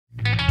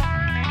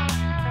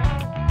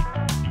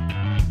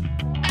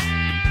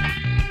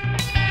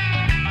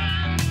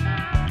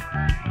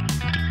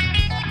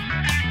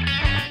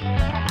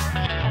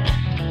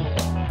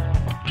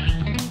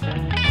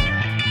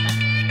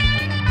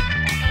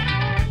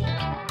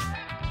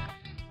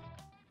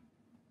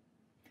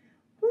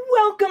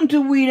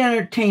to Weed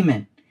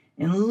Entertainment.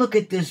 And look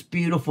at this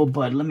beautiful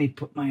bud. Let me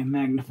put my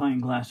magnifying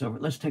glass over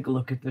it. Let's take a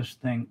look at this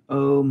thing.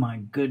 Oh my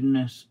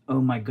goodness. Oh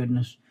my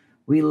goodness.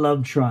 We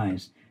love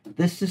tries.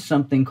 This is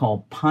something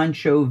called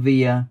Pancho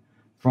Villa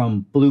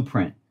from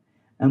Blueprint.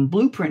 And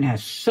Blueprint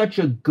has such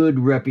a good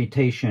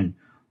reputation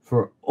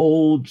for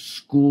old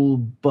school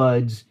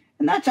buds.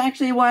 And that's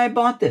actually why I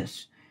bought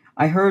this.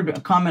 I heard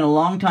a comment a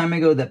long time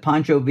ago that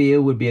Pancho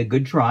Villa would be a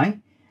good try.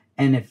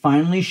 And it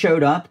finally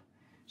showed up.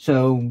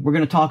 So we're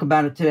going to talk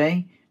about it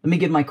today. Let me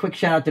give my quick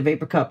shout out to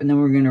Vapor Cup, and then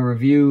we're going to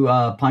review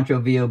Pancho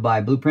Villa by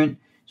Blueprint.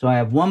 So I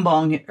have one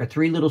bong or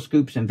 3 little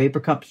scoops in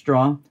Vapor Cup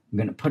straw. I'm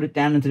going to put it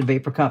down into the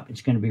Vapor Cup.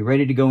 It's going to be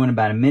ready to go in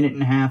about 1.5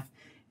 minutes.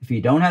 If you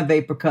don't have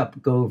Vapor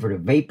Cup, go over to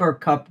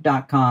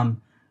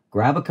vaporcup.com,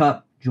 grab a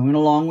cup, join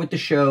along with the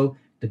show.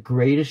 The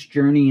greatest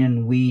journey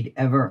in weed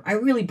ever. I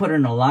really put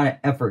in a lot of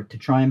effort to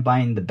try and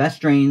find the best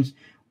strains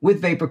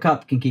with Vapor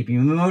Cup. Can keep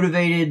you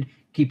motivated,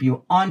 keep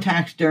you on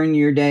task during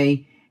your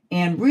day,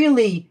 and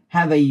really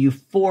have a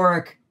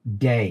euphoric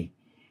day.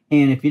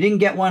 And if you didn't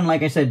get one,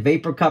 like I said,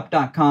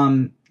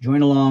 vaporcup.com,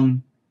 join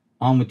along,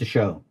 on with the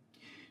show.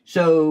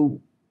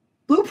 So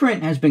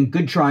Blueprint has been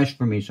good tries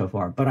for me so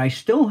far, but I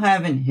still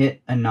haven't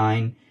hit a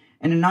 9.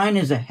 And a 9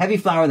 is a heavy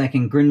flower that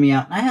can grin me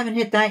out. And I haven't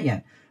hit that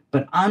yet.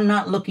 But I'm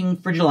not looking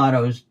for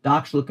gelatos.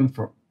 Doc's looking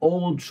for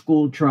old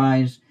school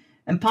tries.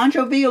 And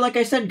Pancho Villa, like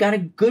I said, got a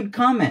good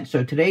comment.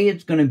 So today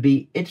it's going to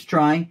be its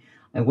try.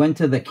 I went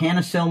to the Can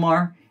of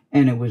Silmar,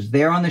 and it was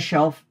there on the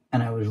shelf.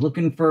 And I was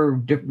looking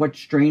for what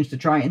strains to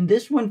try. And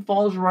this one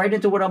falls right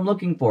into what I'm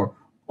looking for.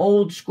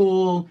 Old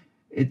school,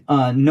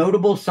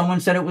 notable. Someone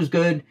said it was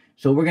good.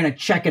 So we're going to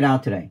check it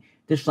out today.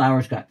 This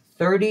flower's got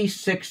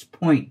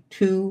 36.2%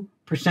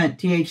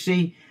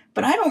 THC.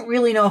 But I don't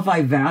really know if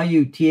I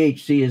value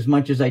THC as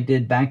much as I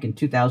did back in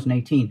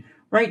 2018.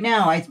 Right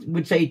now, I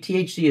would say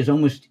THC is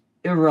almost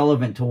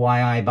irrelevant to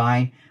why I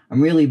buy.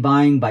 I'm really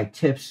buying by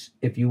tips.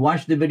 If you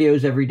watch the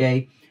videos every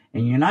day,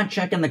 and you're not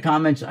checking the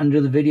comments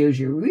under the videos,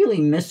 you're really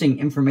missing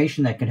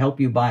information that can help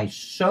you buy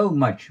so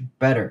much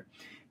better.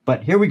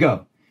 But here we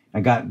go. I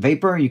got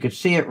Vapor. You can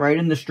see it right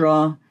in the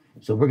straw.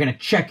 So we're going to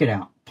check it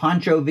out.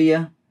 Pancho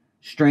Villa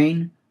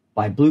strain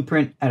by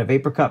Blueprint out of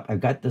Vapor Cup.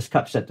 I've got this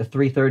cup set to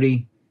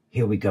 330.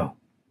 Here we go.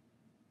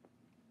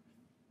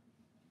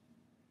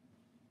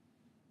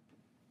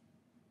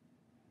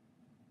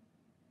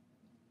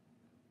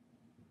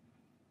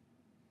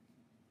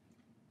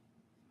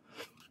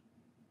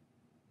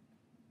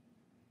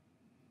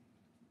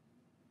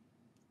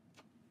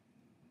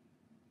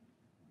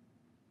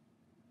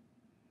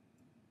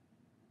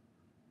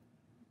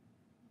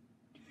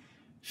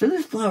 So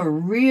this flower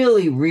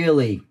really,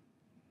 really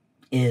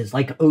is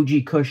like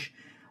OG Kush,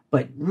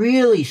 but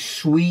really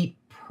sweet,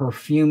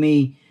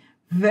 perfumey,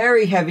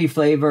 very heavy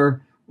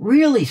flavor,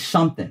 really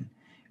something.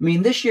 I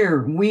mean, this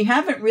year, we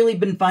haven't really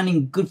been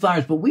finding good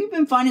flowers, but we've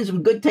been finding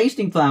some good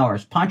tasting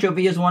flowers. Pancho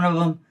Villa is one of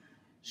them.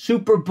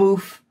 Super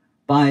Boof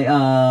by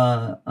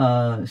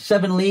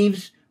 7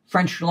 Leaves.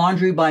 French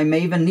Laundry by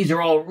Maven. These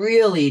are all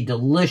really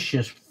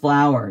delicious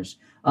flowers.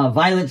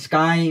 Violet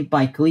Sky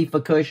by Khalifa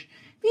Kush.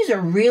 These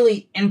are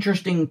really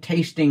interesting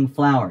tasting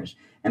flowers.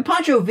 And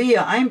Pancho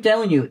Villa, I'm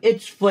telling you,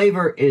 its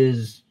flavor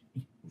is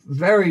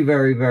very,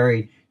 very,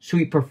 very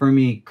sweet,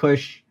 perfumy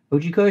Kush.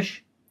 OG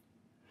Kush.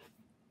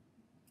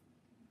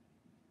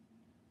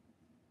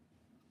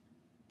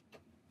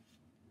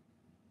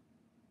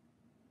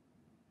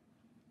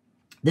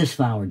 This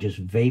flower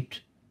just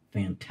vaped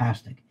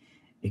fantastic.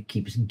 It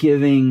keeps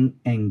giving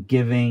and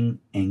giving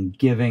and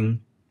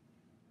giving.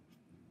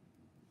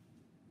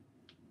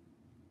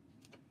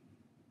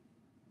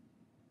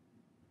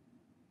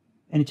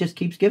 And it just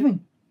keeps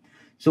giving.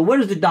 So what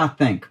does the doc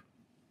think?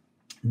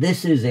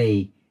 This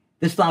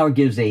flower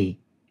gives a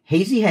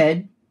hazy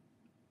head.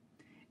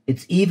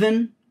 It's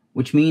even,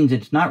 which means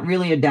it's not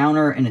really a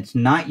downer and it's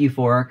not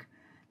euphoric.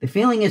 The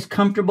feeling is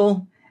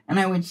comfortable, and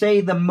I would say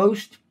the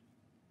most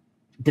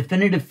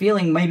definitive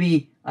feeling may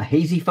be a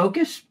hazy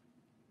focus.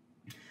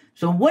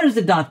 So what does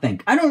the doc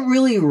think? I don't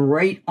really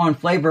rate on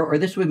flavor, or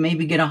this would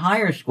maybe get a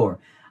higher score.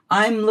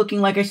 I'm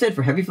looking, like I said,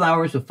 for heavy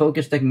flowers with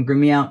focus that can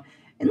grin me out.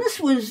 And this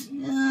was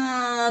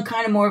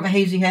kind of more of a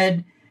hazy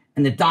head.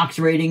 And the doc's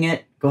rating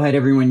it. Go ahead,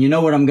 everyone. You know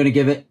what I'm going to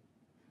give it?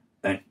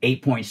 An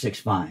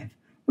 8.65.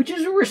 Which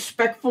is a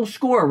respectful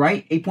score,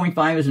 right?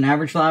 8.5 is an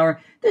average flower.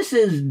 This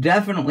is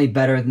definitely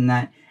better than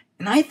that.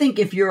 And I think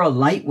if you're a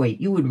lightweight,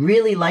 you would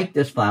really like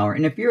this flower.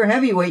 And if you're a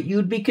heavyweight,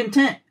 you'd be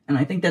content. And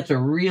I think that's a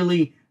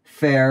really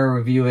fair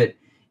review.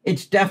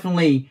 It's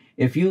definitely,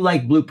 if you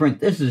like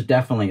Blueprint, this is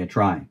definitely a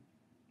try.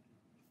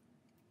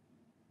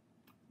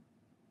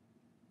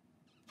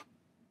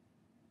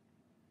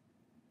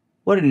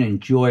 What an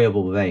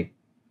enjoyable vape.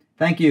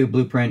 Thank you,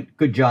 Blueprint.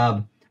 Good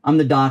job. I'm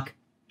the doc.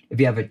 If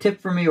you have a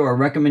tip for me or a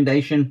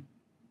recommendation,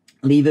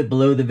 leave it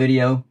below the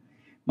video.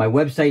 My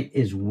website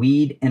is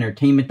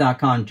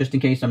weedentertainment.com, just in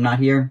case I'm not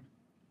here.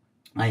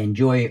 I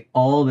enjoy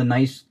all the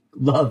nice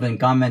love and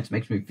comments.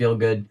 Makes me feel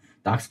good.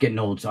 Doc's getting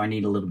old, so I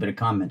need a little bit of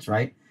comments,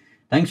 right?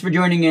 Thanks for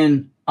joining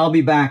in. I'll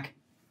be back.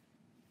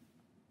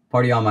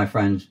 Party on, my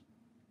friends.